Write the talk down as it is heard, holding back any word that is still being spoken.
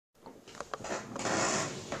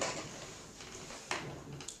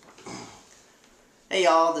Hey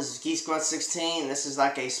y'all, this is Geek Squad 16. This is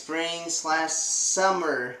like a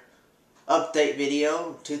spring/summer update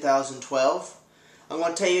video, 2012. I'm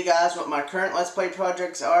going to tell you guys what my current Let's Play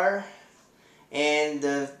projects are and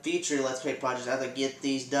the future Let's Play projects as I get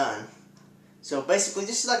these done. So basically,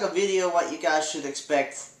 this is like a video what you guys should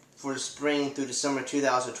expect for the spring through the summer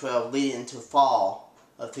 2012, leading into fall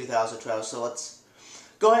of 2012. So let's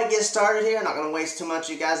go ahead and get started here. I'm not going to waste too much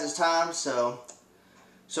of you guys' time. So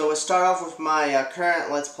let's start off with my current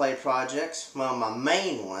Let's Play projects. Well, my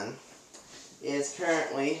main one is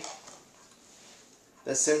currently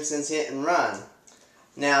The Simpsons Hit and Run.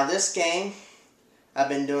 Now, this game I've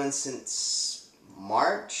been doing since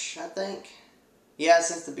March, I think. Yeah,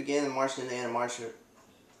 since the beginning of March and the end of March.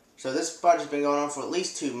 So this project's been going on for at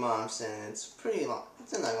least 2 months, and it's pretty long.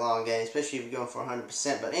 It's a long game, especially if you're going for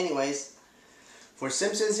 100%. But anyways, for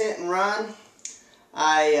Simpsons Hit and Run,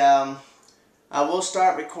 I will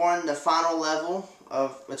start recording the final level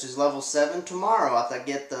which is level 7 tomorrow after I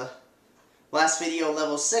get the last video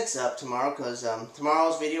level 6 up tomorrow, because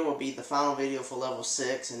tomorrow's video will be the final video for level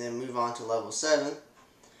 6 and then move on to level 7.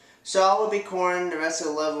 So I will be recording the rest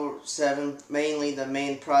of level 7, mainly the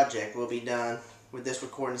main project will be done with this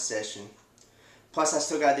recording session. Plus I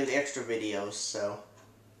still got to do the extra videos, so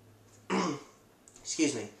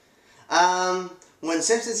excuse me. When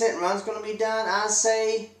Simpsons Hit and Run is going to be done, I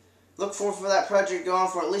say look for that project going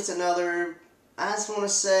for at least another, I just want to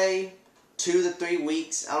say 2 to 3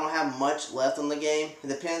 weeks. I don't have much left on the game. It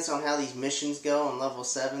depends on how these missions go on level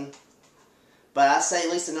 7. But I say at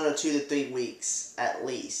least another 2 to 3 weeks at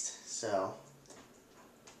least. So,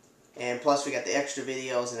 and plus we got the extra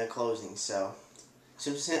videos and the closing. So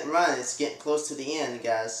Simpsons Hit and Run, it's getting close to the end,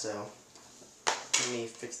 guys. So let me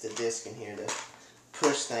fix the disc in here. The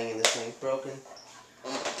push thing in this thing's broken.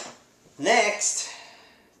 Next,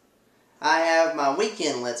 I have my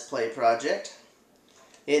weekend Let's Play project.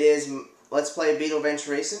 It is Let's Play Beetle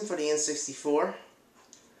Adventure Racing for the N64.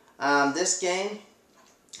 This game,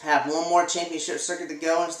 I have one more championship circuit to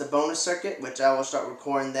go, and it's the bonus circuit, which I will start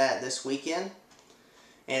recording that this weekend.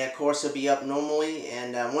 And of course it'll be up normally,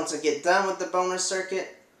 and once I get done with the bonus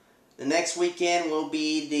circuit, the next weekend will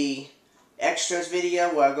be the extras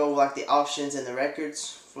video, where I go like the options and the records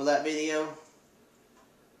for that video.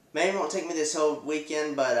 Maybe it won't take me this whole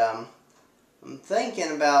weekend, but I'm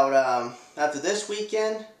thinking about, after this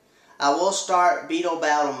weekend, I will start Beetle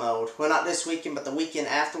Battle Mode. Well, not this weekend, but the weekend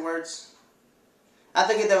afterwards.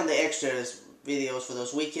 After I get done with the extras videos for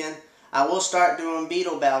those weekend, I will start doing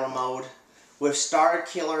Beetle Battle Mode with Star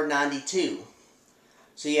Killer 92.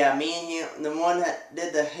 So yeah, me and him, the one that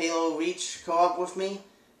did the Halo Reach co-op with me,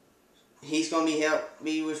 he's going to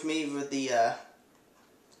be with me with the,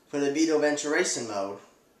 for the Beetle Adventure Racing mode.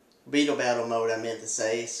 Beetle Battle Mode, I meant to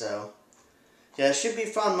say, so yeah, it should be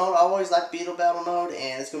fun mode. I always like Beetle Battle Mode,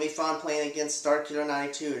 and it's going to be fun playing against Star Killer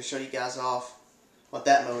 92 and show you guys off what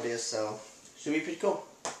that mode is, so should be pretty cool.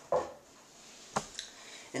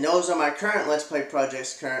 And those are my current Let's Play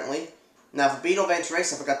projects currently. Now for Beetle Adventure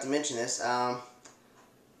Race, I forgot to mention this,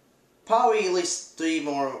 probably at least 3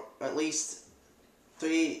 more, at least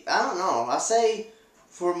 3, I don't know, I'll say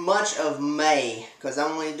for much of May, because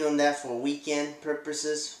I'm only doing that for weekend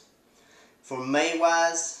purposes. For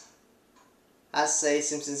May-wise, I say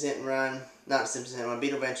Simpsons Hit and Run, not Simpsons Hit and Run,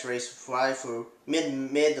 Beetle Adventure Race, probably for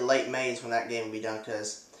mid to late May is when that game will be done,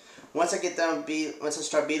 because once I get done, once I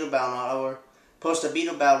start Beetle Battle, I will post a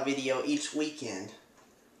Beetle Battle video each weekend.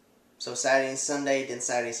 So Saturday and Sunday, then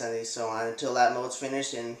Saturday, Sunday, so on, until that mode's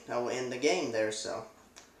finished, and I will end the game there, so.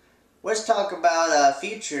 Let's talk about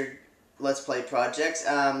future Let's Play projects.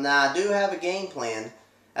 Now, I do have a game plan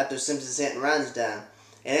after Simpsons Hit and Run's done.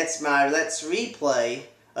 And it's my Let's Replay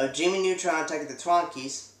of Jimmy Neutron Attack of the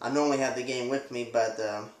Twonkies. I normally have the game with me, but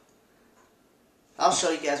I'll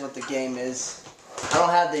show you guys what the game is. I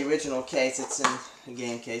don't have the original case, it's in a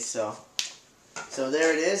game case, so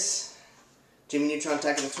there it is. Jimmy Neutron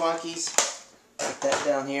Attack of the Twonkies. Put that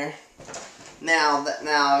down here. Now,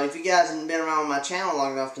 if you guys haven't been around my channel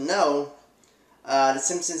long enough to know, the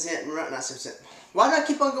Simpsons Hit and Run, not Simpsons. Why do I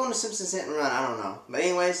keep on going to Simpsons Hit and Run? I don't know. But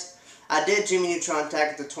anyways, I did Jimmy Neutron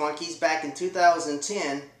Attack of the Twonkies back in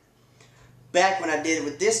 2010. Back when I did it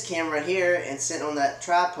with this camera here and sitting on that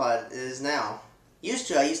tripod it is now. I used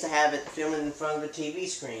to have it filming in front of a TV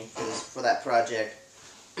screen for that project.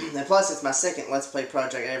 And plus, it's my second Let's Play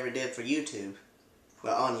project I ever did for YouTube.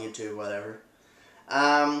 Well, on YouTube, whatever.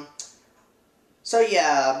 So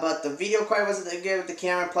yeah, but the video quality wasn't that good with the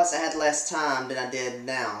camera, plus I had less time than I did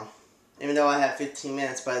now. Even though I have 15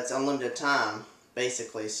 minutes, but it's unlimited time,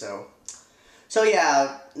 basically, so So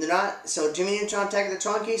yeah, Jimmy Neutron Attack of the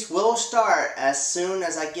Twonkies will start as soon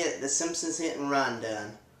as I get the Simpsons Hit and Run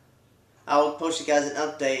done. I will post you guys an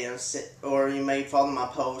update, or you may follow my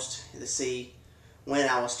post to see when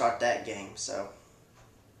I will start that game. So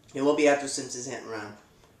it will be after Simpsons Hit and Run.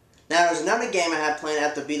 Now there's another game I have planned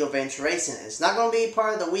after Beetle Adventure Racing. It's not going to be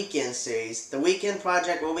part of the weekend series. The weekend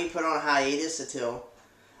project will be put on hiatus until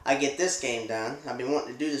I get this game done. I've been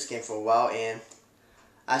wanting to do this game for a while, and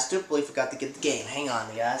I stupidly forgot to get the game. Hang on,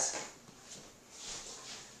 guys.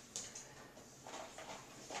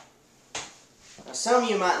 Now, some of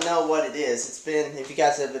you might know what it is. It's been, if you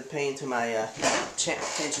guys have been paying to my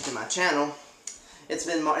attention to my channel,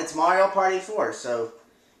 it's Mario Party 4. So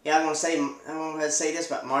yeah, I'm gonna say this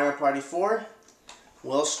about Mario Party 4.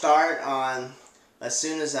 We'll start on as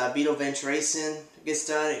soon as Beetle Adventure Racing gets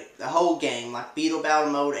done. The whole game, like Beetle Battle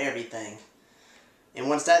Mode, everything. And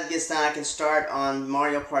once that gets done, I can start on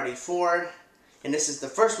Mario Party 4. And this is the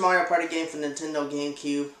first Mario Party game for Nintendo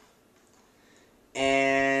GameCube.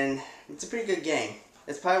 And it's a pretty good game.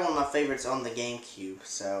 It's probably one of my favorites on the GameCube.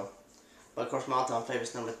 So, but of course my all-time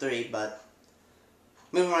favorite's number 3. But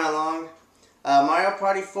moving right along, Mario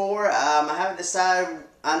Party 4. I haven't decided.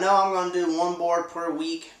 I know I'm going to do one board per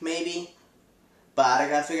week, maybe. But I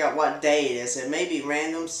gotta figure out what day it is. It may be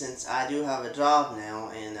random since I do have a job now,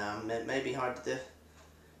 and it may be hard to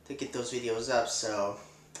get those videos up. So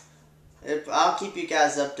I'll keep you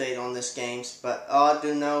guys updated on this games. But all I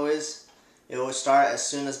do know is it will start as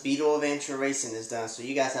soon as Beetle Adventure Racing is done. So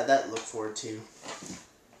you guys have that to look forward to.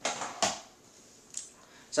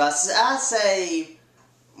 So I say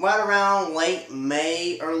right around late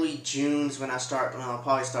May, early June is when I'll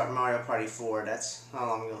probably start Mario Party 4. That's how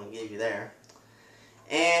long I'm going to give you there.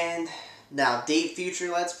 And now, deep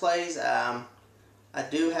future Let's Plays, I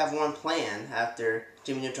do have one planned after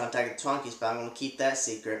Jimmy Neutron Attack of the Twonkies, but I'm going to keep that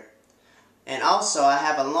secret. And also, I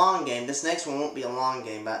have a long game. This next one won't be a long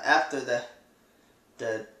game, but after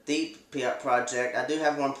the deep project, I do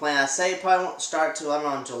have one planned. I say it probably won't start till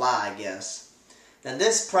around July, I guess. Now,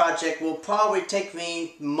 this project will probably take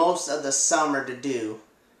me most of the summer to do.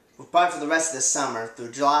 Probably for the rest of the summer,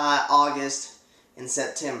 through July, August, and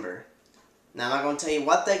September. Now, I'm not going to tell you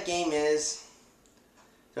what that game is.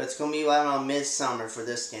 So, it's going to be right around midsummer for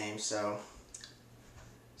this game. So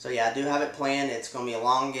yeah, I do have it planned. It's going to be a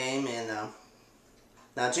long game. And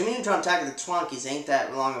now, Jimmy Neutron Attack of the Twonkies ain't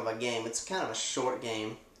that long of a game. It's kind of a short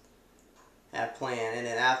game I have planned. And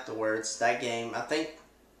then afterwards, that game, I think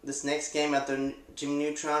this next game after Jimmy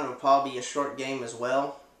Neutron will probably be a short game as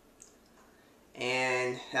well.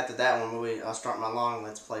 And after that one, I'll start my long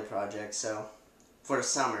Let's Play project. So, for the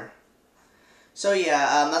summer. So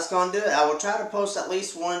yeah, that's going to do it. I will try to post at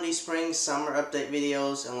least one of these spring, summer update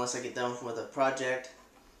videos unless I get done with a project.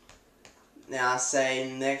 Now I say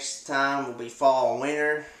next time will be fall and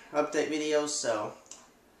winter update videos. So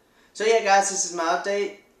yeah, guys, this is my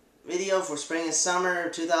update video for spring and summer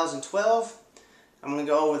 2012. I'm gonna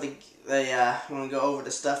go over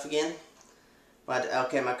the stuff again. But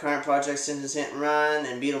okay, my current project, Simpsons Hit and Run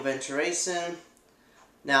and Beetle Adventure Racing.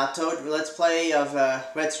 Now, I told you, Let's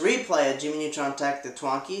Replay of Jimmy Neutron Attack the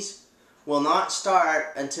Twonkies will not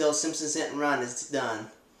start until Simpsons Hit and Run is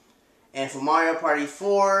done. And for Mario Party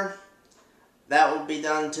 4, that will be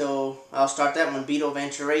done until, I'll start that when Beetle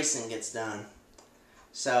Adventure Racing gets done.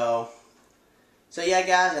 So yeah,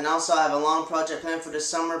 guys, and also I have a long project planned for this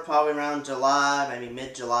summer, probably around July, maybe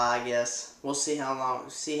mid-July, I guess. We'll see how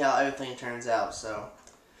everything turns out. So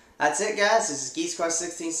that's it, guys. This is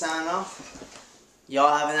GeekSquad16 signing off.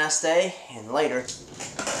 Y'all have a nice day, and later.